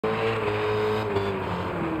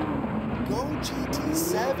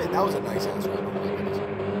7. That was a nice ass run. Oh my goodness.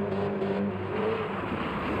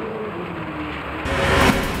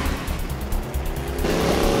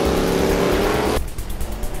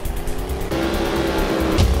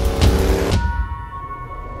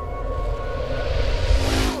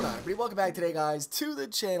 Welcome back today, guys, to the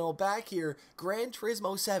channel. Back here, Gran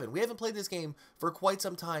Turismo 7. We haven't played this game for quite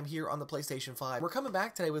some time here on the PlayStation 5. We're coming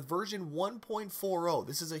back today with version 1.40.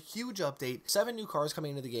 This is a huge update. 7 new cars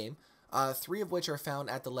coming into the game. 3 of which are found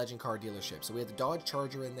at the Legend car dealership. So we have the Dodge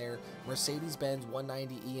Charger in there, Mercedes-Benz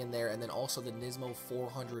 190E in there, and then also the Nismo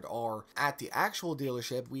 400R. At the actual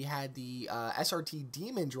dealership, we had the SRT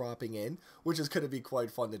Demon dropping in, which is going to be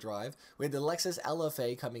quite fun to drive. We had the Lexus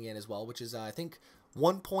LFA coming in as well, which is, I think,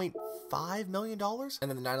 $1.5 million, and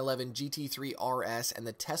then the 911 GT3 RS and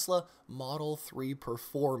the Tesla Model 3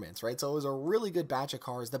 Performance, right? So it was a really good batch of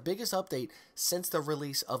cars, the biggest update since the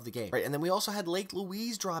release of the game, right? And then we also had Lake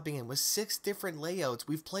Louise dropping in with 6 different layouts.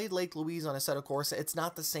 We've played Lake Louise on Assetto Corsa. It's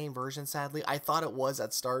not the same version, sadly. I thought it was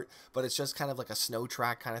at start, but it's just kind of like a snow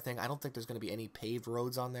track kind of thing. I don't think there's going to be any paved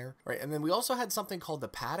roads on there, right? And then we also had something called the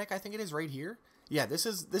Paddock, I think it is right here. Yeah, this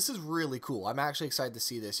is really cool. I'm actually excited to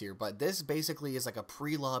see this here, but this basically is like a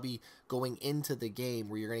pre-lobby going into the game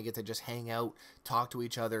where you're going to get to just hang out, talk to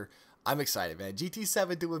each other. I'm excited, man.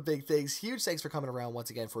 GT7 doing big things. Huge thanks for coming around once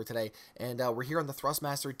again for today. And we're here on the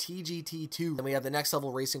Thrustmaster TGT2. And we have the next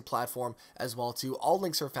level racing platform as well too. All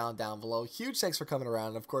links are found down below. Huge thanks for coming around.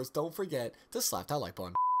 And of course, don't forget to slap that like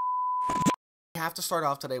button. We have to start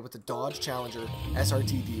off today with the Dodge Challenger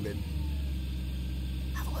SRT Demon.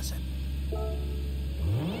 Have a listen.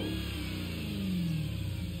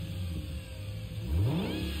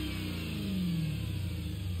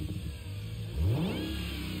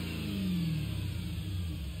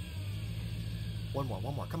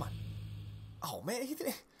 One more, come on. Oh man, he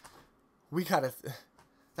didn't. We gotta.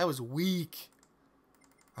 That was weak.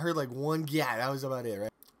 I heard like one. Yeah, that was about it,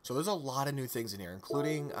 right? So there's a lot of new things in here,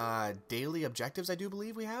 including daily objectives. I do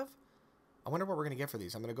believe we have. I wonder what we're gonna get for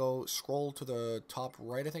these. I'm gonna go scroll to the top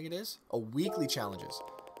right. I think it is. Oh, weekly challenges.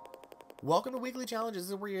 Welcome to weekly challenges.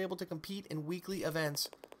 This is where you're able to compete in weekly events.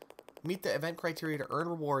 Meet the event criteria to earn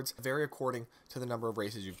rewards, vary according to the number of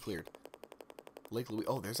races you've cleared. Lake Louise.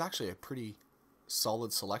 Oh, there's actually a pretty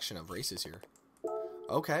solid selection of races here.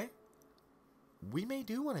 Okay. We may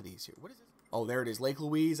do one of these here. What is it? Oh, there it is. Lake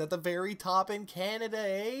Louise at the very top in Canada,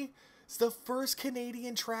 eh? It's the first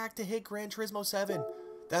Canadian track to hit Gran Turismo 7.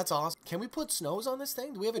 That's awesome. Can we put snows on this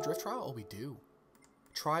thing? Do we have a drift trial? Oh, we do.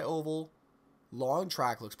 Tri-oval. Long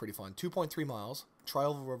track looks pretty fun. 2.3 miles.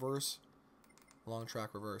 Tri-oval reverse. Long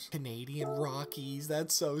track reverse. Canadian Rockies.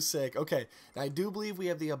 That's so sick. Okay. Now, I do believe we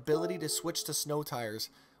have the ability to switch to snow tires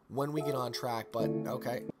when we get on track, but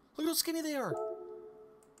okay. Look how skinny they are.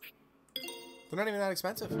 They're not even that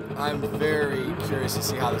expensive. I'm very curious to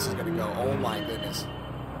see how this is going to go. Oh my goodness.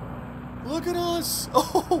 Look at us.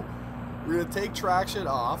 Oh, we're going to take traction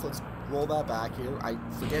off. Let's roll that back here. I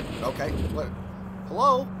forget. Okay. What?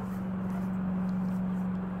 Hello?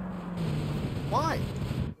 Why?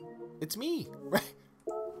 It's me. Right?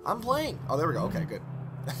 I'm playing. Oh, there we go. Okay, good.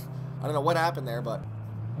 I don't know what happened there, but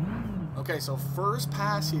okay, so first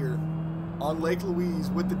pass here on Lake Louise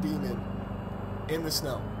with the Demon in the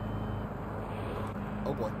snow.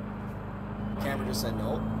 Oh boy. Camera just said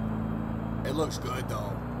no. It looks good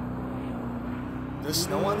though. There's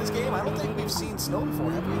snow on this game? I don't think we've seen snow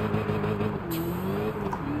before, have we?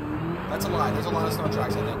 That's a lie. There's a lot of snow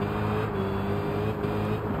tracks, I think.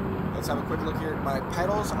 Let's have a quick look here. My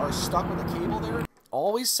pedals are stuck with a cable there.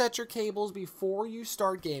 Always set your cables before you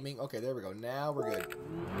start gaming. Okay, there we go. Now we're good.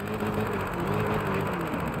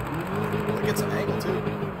 We'll get some angle, too. Do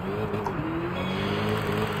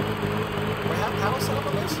I have paddles set up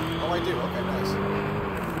on this? Oh, I do. Okay, nice.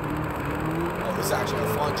 Oh, this is actually a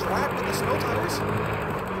fun track with the snow tires.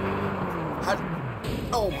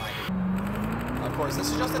 Oh, my. Of course, this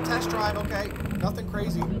is just a test drive, okay? Nothing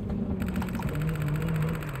crazy.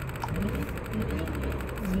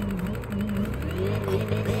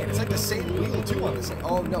 Man, it's like the same wheel too on this thing.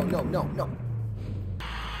 Oh, no.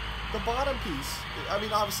 The bottom piece, I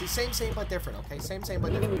mean, obviously, same, but different, okay? Same,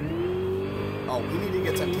 but different. Oh, we need to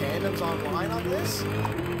get some tandems online on this?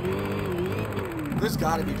 There's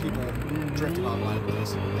got to be people drifting online with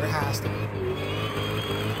this. There has to be.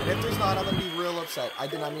 And if there's not, I'm going to be real upset. I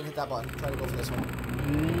did not mean to hit that button. Try to go for this one.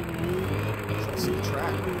 Try to see the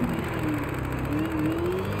track.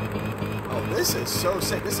 Oh, this is so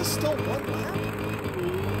sick. This is still one lap.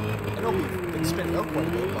 I know we've been spinning out quite a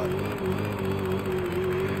bit, but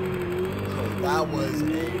oh, that was a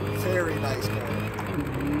very nice corner.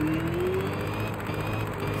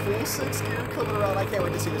 Full 6 gear coming around. I can't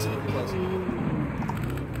wait to see this in real close.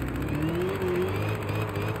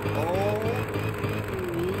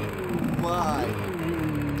 slide.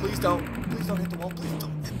 Please don't hit the wall. Please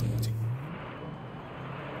don't hit the wall.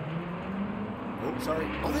 Oh, sorry.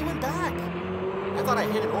 Oh, they went back. I thought I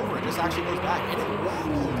hit it over. It just actually goes back. And it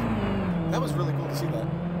wobbled. That was really cool to see that.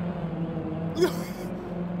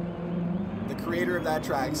 The creator of that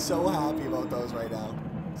track so happy about those right now.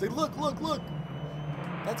 Say, look, look, look.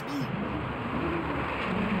 That's me.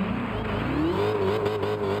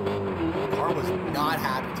 The car was not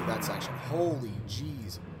happy to that section. Holy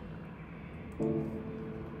jeez.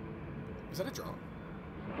 Is that a drone?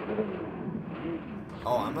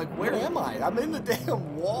 Oh, I'm like, where am I? I'm in the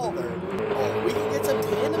damn wall there. Oh, we can get some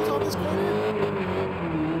tandems on this corner?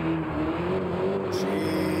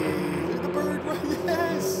 Jeez, look at the bird right,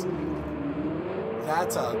 yes!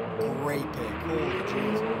 That's a great pick. Holy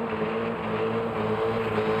jeez.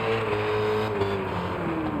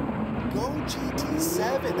 Go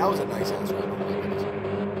GT7. That was a nice answer. Oh my goodness.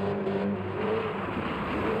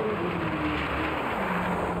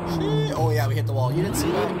 Oh yeah, we hit the wall. You didn't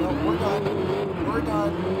see that? No, we're done. We're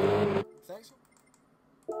done. Thanks.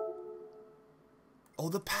 Oh,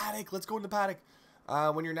 the paddock. Let's go in the paddock.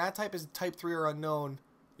 When your nat type is type 3 or unknown,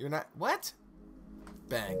 you're not... What?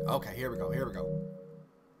 Bang. Okay, here we go. Here we go.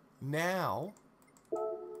 Now...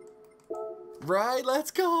 Right,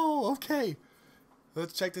 let's go. Okay.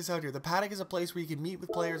 Let's check this out here. The paddock is a place where you can meet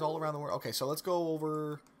with players all around the world. Okay, so let's go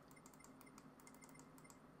over...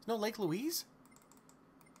 No, Lake Louise?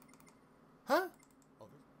 Huh?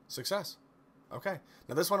 Success. Okay.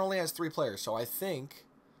 Now this one only has 3 players, so I think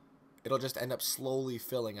it'll just end up slowly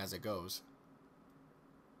filling as it goes.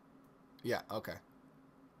 Yeah, okay.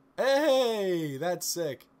 Hey, that's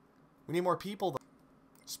sick. We need more people though.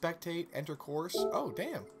 Spectate, enter course. Oh,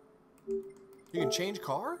 damn. You can change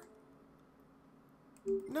car?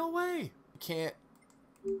 No way. You can't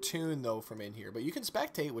tune though from in here, but you can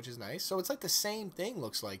spectate, which is nice. So it's like the same thing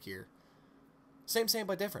looks like here. Same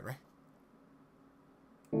but different, right?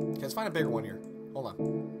 Okay, let's find a bigger one here. Hold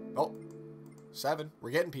on. Oh, 7.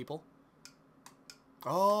 We're getting people.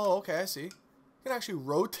 Oh, okay, I see. You can actually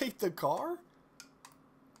rotate the car?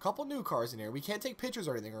 Couple new cars in here. We can't take pictures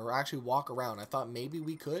or anything or actually walk around. I thought maybe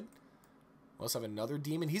we could. Let's have another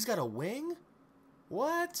demon. He's got a wing?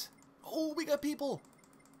 What? Oh, we got people.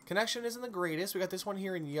 Connection isn't the greatest. We got this one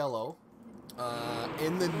here in yellow.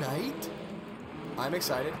 In the night. I'm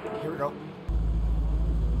excited. Here we go.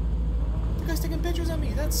 You guys taking pictures of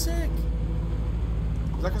me. That's sick.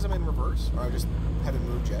 Is that because I'm in reverse? Or I just haven't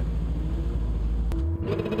moved yet?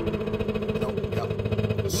 Nope.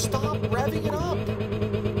 Yep. Stop revving it up.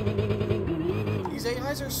 These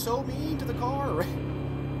AIs are so mean to the car.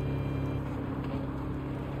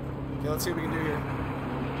 Okay, let's see what we can do here.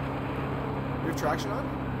 We have traction on?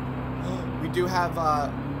 We do have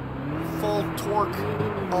full torque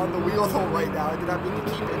on the wheel though right now. I did not mean to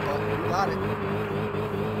keep it, but we got it.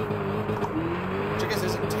 Which I guess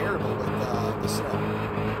isn't terrible with the snow.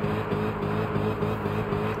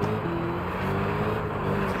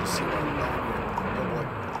 Let's see where I'm going here. Oh boy.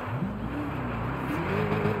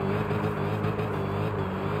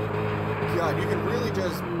 God, you can really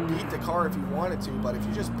just beat the car if you wanted to, but if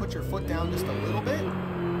you just put your foot down just a little bit,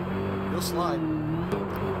 you'll slide.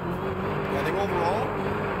 Yeah, I think overall...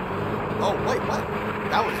 Oh, wait, what?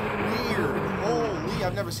 That was weird. Holy,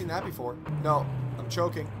 I've never seen that before. No, I'm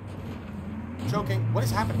choking. Choking. What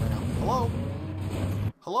is happening right now? Hello?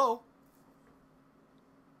 Hello?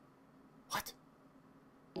 What?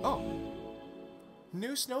 Oh.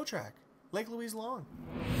 New snow track. Lake Louise Lawn.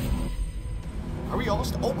 Are we all...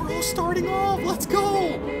 Oh, we're all starting off! Let's go!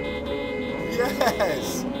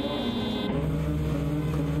 Yes!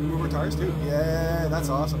 Move our tires too? Yeah, that's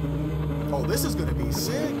awesome. Oh, this is gonna be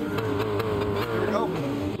sick! Here we go.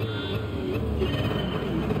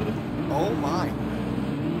 Oh my.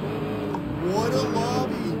 What a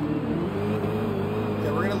lobby!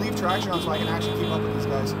 Yeah, we're gonna leave traction on so I can actually keep up with these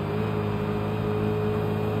guys.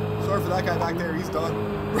 Sorry for that guy back there, he's done.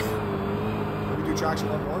 Maybe do traction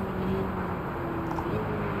one more.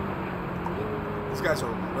 These guys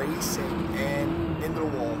are racing and into the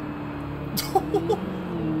wall.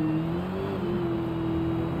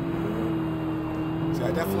 So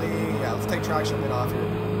I definitely, yeah, let's take traction a bit off here.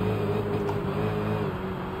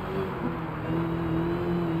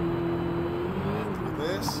 Do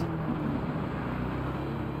this.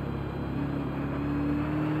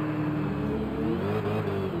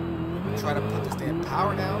 Try to put this damn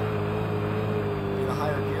power down. In a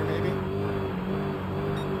higher gear maybe.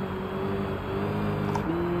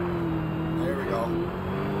 There we go.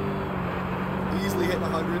 Easily hitting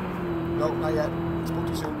 100. Nope, not yet. Spoke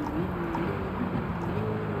too soon.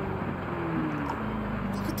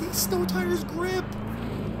 Look at these snow tires grip.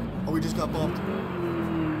 Oh, we just got bumped.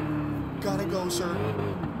 Gotta go, sir.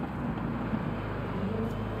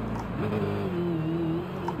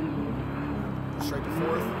 Straight to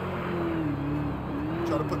fourth.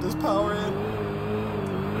 Try to put this power in.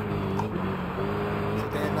 Is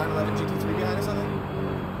it the 911 GT3 behind us, I think?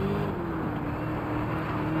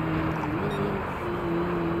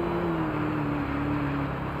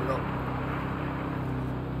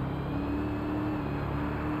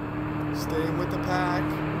 Staying with the pack.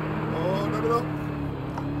 Oh, no, no, no.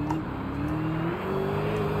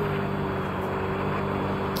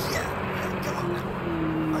 Yeah, come on now.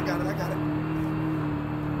 I got it, I got it.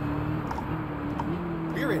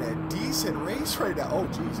 We're in a decent race right now. Oh,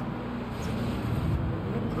 jeez. A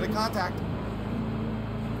little bit of contact.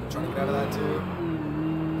 Trying to get out of that, too.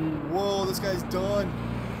 Whoa, this guy's done.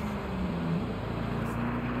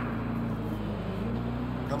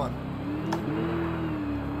 Come on.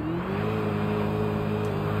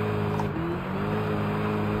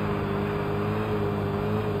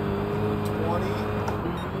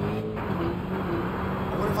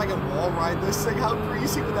 If I can wall ride this thing, how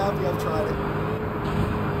greasy would that be? I've tried it.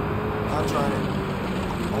 I'm trying it.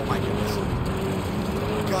 Oh my goodness.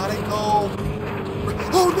 Gotta go.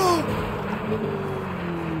 Oh no!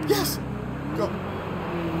 Yes! Go.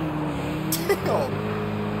 Damn!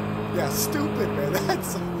 Yeah, stupid, man.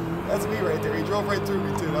 That's me right there. He drove right through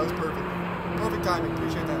me too. That was perfect. Perfect timing.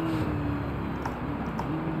 Appreciate that.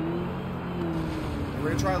 We're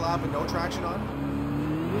gonna try a lap with no traction on.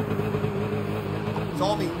 It's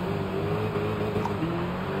all me.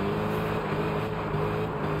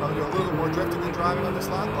 Probably do a little more drifting than driving on this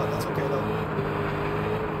lap, but that's okay though.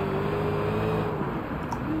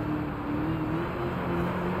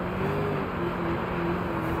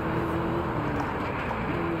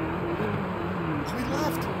 We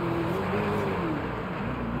left.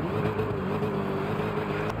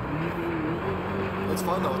 It's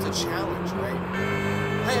fun though. It's a challenge, right?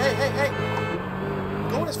 Hey, hey, hey, hey!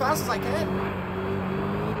 Going as fast as I can.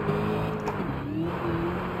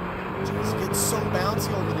 Jeez, get so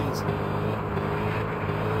bouncy over these.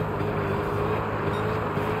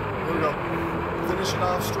 Here we go. Finishing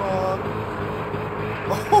off strong.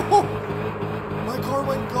 Oh! My car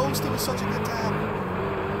went ghost. It was such a good tap.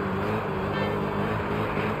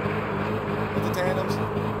 With the tandems.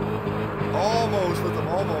 Almost with them.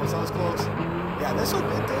 Almost. That was close. Yeah, this was a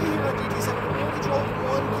good day here on GT7. We only drove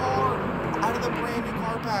one car out of the brand new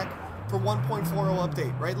car pack for 1.40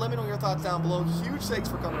 update, right? Let me know your thoughts down below. Huge thanks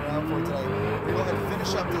for coming around for today. We're gonna go ahead and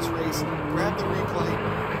finish up this race, grab the replay,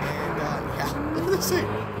 and yeah, look at this thing.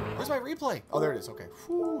 Where's my replay? Oh, there it is. Okay.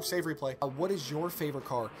 Whew, save replay. What is your favorite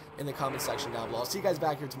car in the comment section down below? I'll see you guys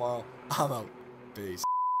back here tomorrow. I'm out. Peace.